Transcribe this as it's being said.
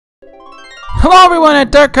Hello everyone,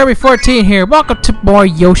 at Dark Kirby 14 here. Welcome to more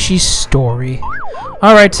Yoshi's story.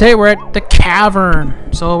 Alright, today we're at the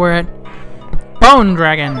cavern. So we're at Bone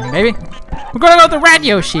Dragon, baby. We're gonna go with the red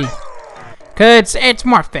Yoshi. Cause it's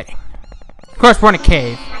more fitting. Of course we're in a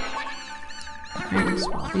cave.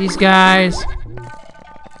 These guys.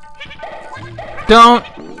 Don't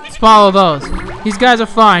swallow those. These guys are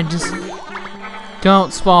fine, just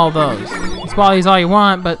don't swallow those. Swallow these all you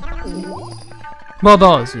want, but well,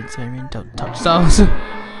 those, I mean, don't touch those.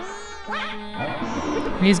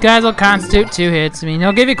 These guys will constitute 2 hits. I mean,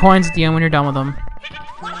 they'll give you coins at the end when you're done with them.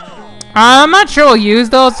 I'm not sure we'll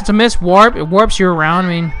use those. It's a missed warp. It warps you around. I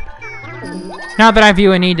mean, not that I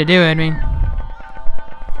view a need to do it. I mean, I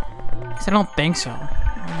don't think so.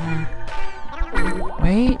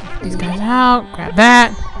 Wait, these guys out. Grab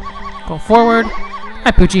that. Go forward.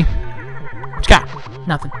 Hi, Poochie. What you got?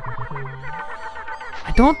 Nothing.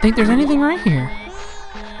 I don't think there's anything right here.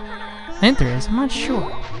 I think there is. I'm not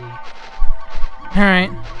sure.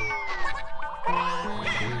 Alright.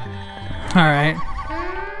 Alright.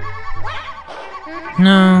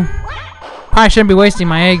 No. Probably shouldn't be wasting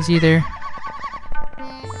my eggs either.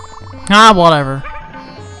 Ah, whatever.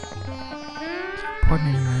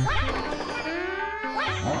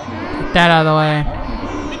 Get that out of the way.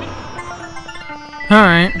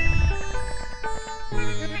 Alright.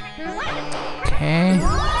 Okay.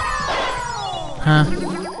 Huh.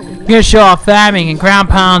 I'm gonna show off that, making ground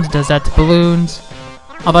pounds, does that to balloons.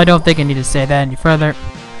 Although I don't think I need to say that any further.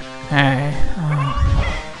 Alright.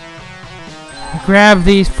 Grab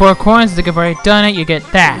these 4 coins, I think I've already done it, you get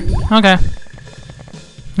that. Okay.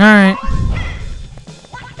 Alright.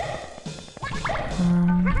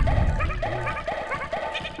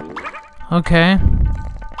 Okay.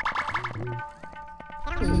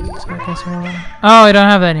 So I guess oh, I don't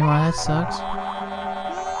have that anymore, that sucks.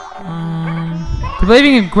 I believe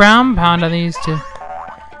you can ground pound on these to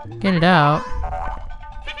get it out.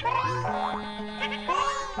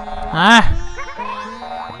 Ah!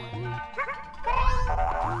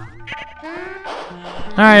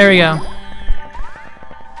 Alright, there we go.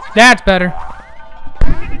 That's better.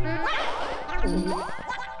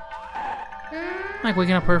 Like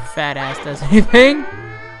waking up her fat ass does anything.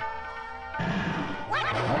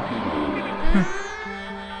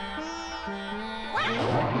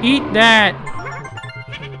 Eat that!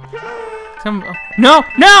 No!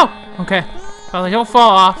 No! Okay. Well, he'll fall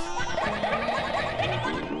off.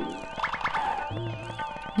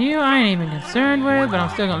 You I ain't even concerned with, but I'm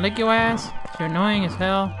still gonna lick your ass. You're annoying as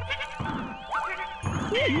hell.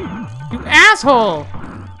 You asshole!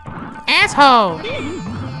 Asshole!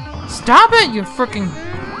 Stop it, you frickin'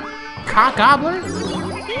 cock gobbler!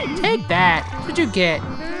 Take that! That's what you get.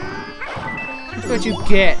 That's what you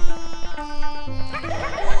get.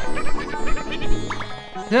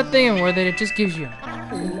 That thing ain't worth it, it just gives you.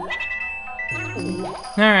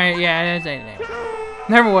 Alright, yeah, it is.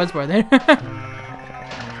 Never was worth it.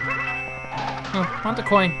 Oh, want the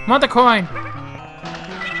coin. Want the coin!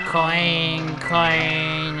 Coin,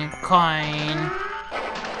 coin, coin.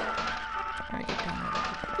 Alright, get down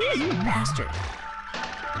there. You bastard.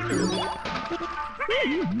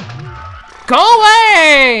 Go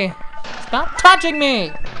away! Stop touching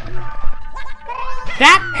me!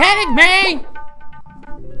 Stop hitting me!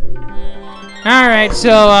 Alright,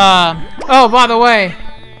 so, oh, by the way,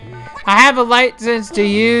 I have a license to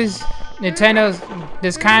use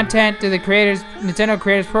this content through the Nintendo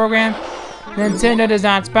Creators Program. Nintendo does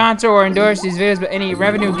not sponsor or endorse these videos, but any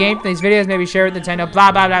revenue gained from these videos may be shared with Nintendo.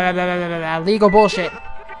 Blah, blah, blah, blah, blah, blah, blah, blah. Legal bullshit.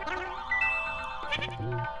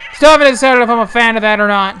 Still haven't decided if I'm a fan of that or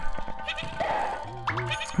not.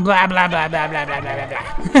 Blah, blah, blah, blah, blah, blah, blah,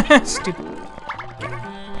 blah, blah. Stupid.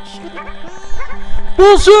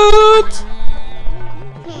 Bullshit!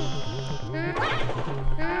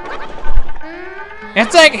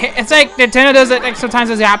 It's like Nintendo does it, like sometimes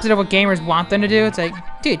does the opposite of what gamers want them to do. It's like,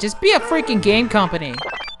 dude, just be a freaking game company.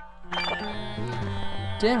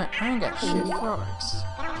 Damn it, I ain't got shit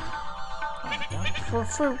for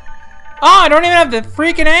fruit. Oh, I don't even have the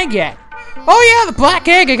freaking egg yet. Oh yeah, the black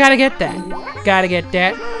egg, I gotta get that. Gotta get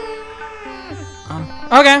that.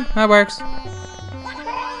 Okay, that works.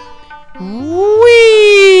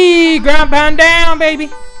 Whee! Ground pound down, baby.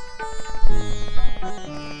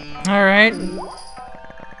 Alright.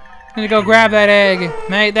 I'm gonna go grab that egg.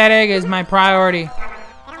 Mate, that egg is my priority.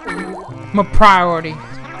 My priority.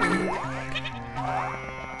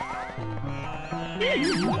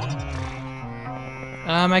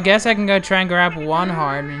 I guess I can go try and grab 1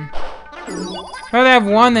 heart. I'd rather have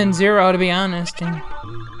 1 than 0, to be honest. And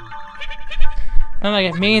not like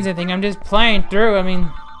it means anything. I'm just playing through. I mean,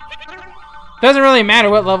 Doesn't really matter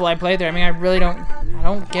what level I play there. I mean, I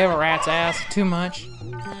don't give a rat's ass too much.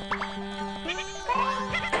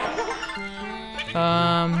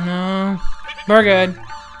 No. We're good.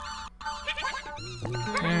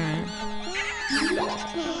 Alright.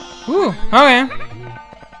 Ooh, okay.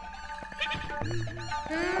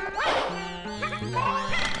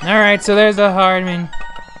 Alright, so there's the hard, I mean,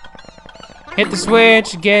 hit the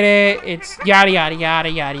switch, get it, it's yada yada yada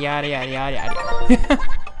yada yada yada yada yada.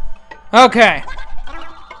 Okay.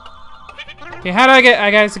 Okay, how do I get,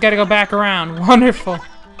 I guess I gotta go back around. Wonderful.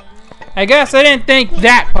 I guess I didn't think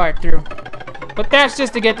that part through. But that's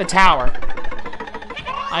just to get the tower.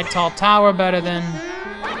 I call tower better than...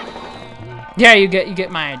 Yeah, you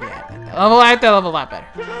get my idea. I like that level a lot better.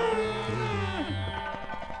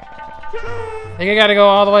 I think I gotta go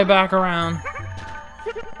all the way back around.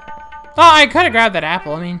 Oh, I could have grabbed that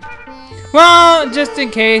apple, I mean... Well, just in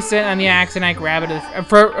case on the accident I grab it, a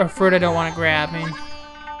fruit I don't want to grab, I mean...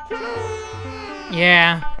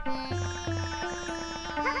 Yeah.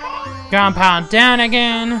 Compound down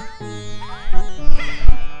again.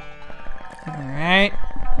 Alright.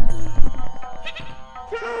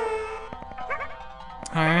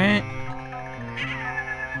 Alright.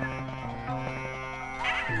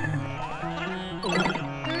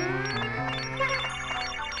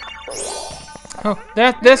 Oh,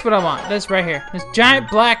 that's what I want. This right here. This giant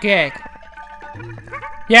black egg.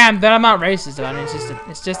 Yeah, I'm not racist about it.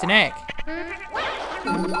 It's just an egg.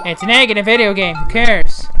 It's an egg in a video game. Who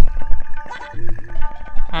cares?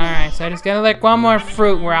 Alright, so I just gotta lick one more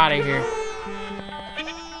fruit and we're out of here.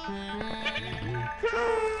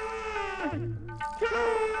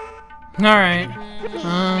 Alright.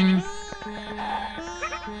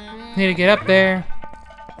 Need to get up there.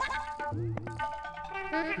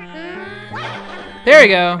 There we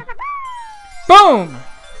go. Boom!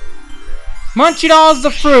 Munchie dolls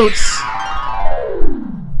the fruits.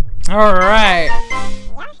 Alright.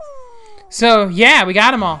 So, yeah, we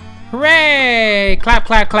got them all. Hooray! Clap,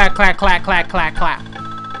 clap, clap, clap, clap, clap, clap, clap.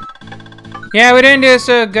 Yeah, we didn't do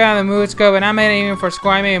so good on the mood scope, and I'm aiming for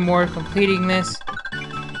score. I made more completing this.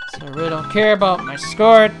 So I really don't care about my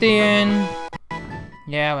score at the end.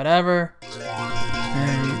 Yeah, whatever.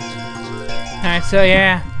 Alright, so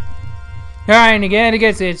yeah. Alright, again,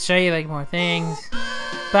 to show you like more things.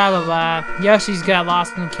 Blah, blah, blah. Yoshi's got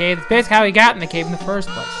lost in the cave. That's basically how he got in the cave in the first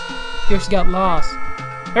place. Yoshi got lost.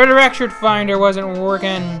 Their direction finder wasn't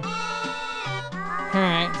working.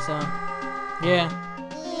 Alright, so. Yeah.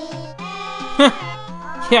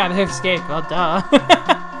 Yeah, they escaped. Well, duh.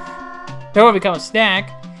 That will become a snack.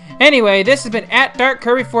 Anyway, this has been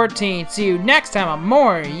 @DarkKirby14. See you next time on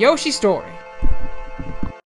more Yoshi Story.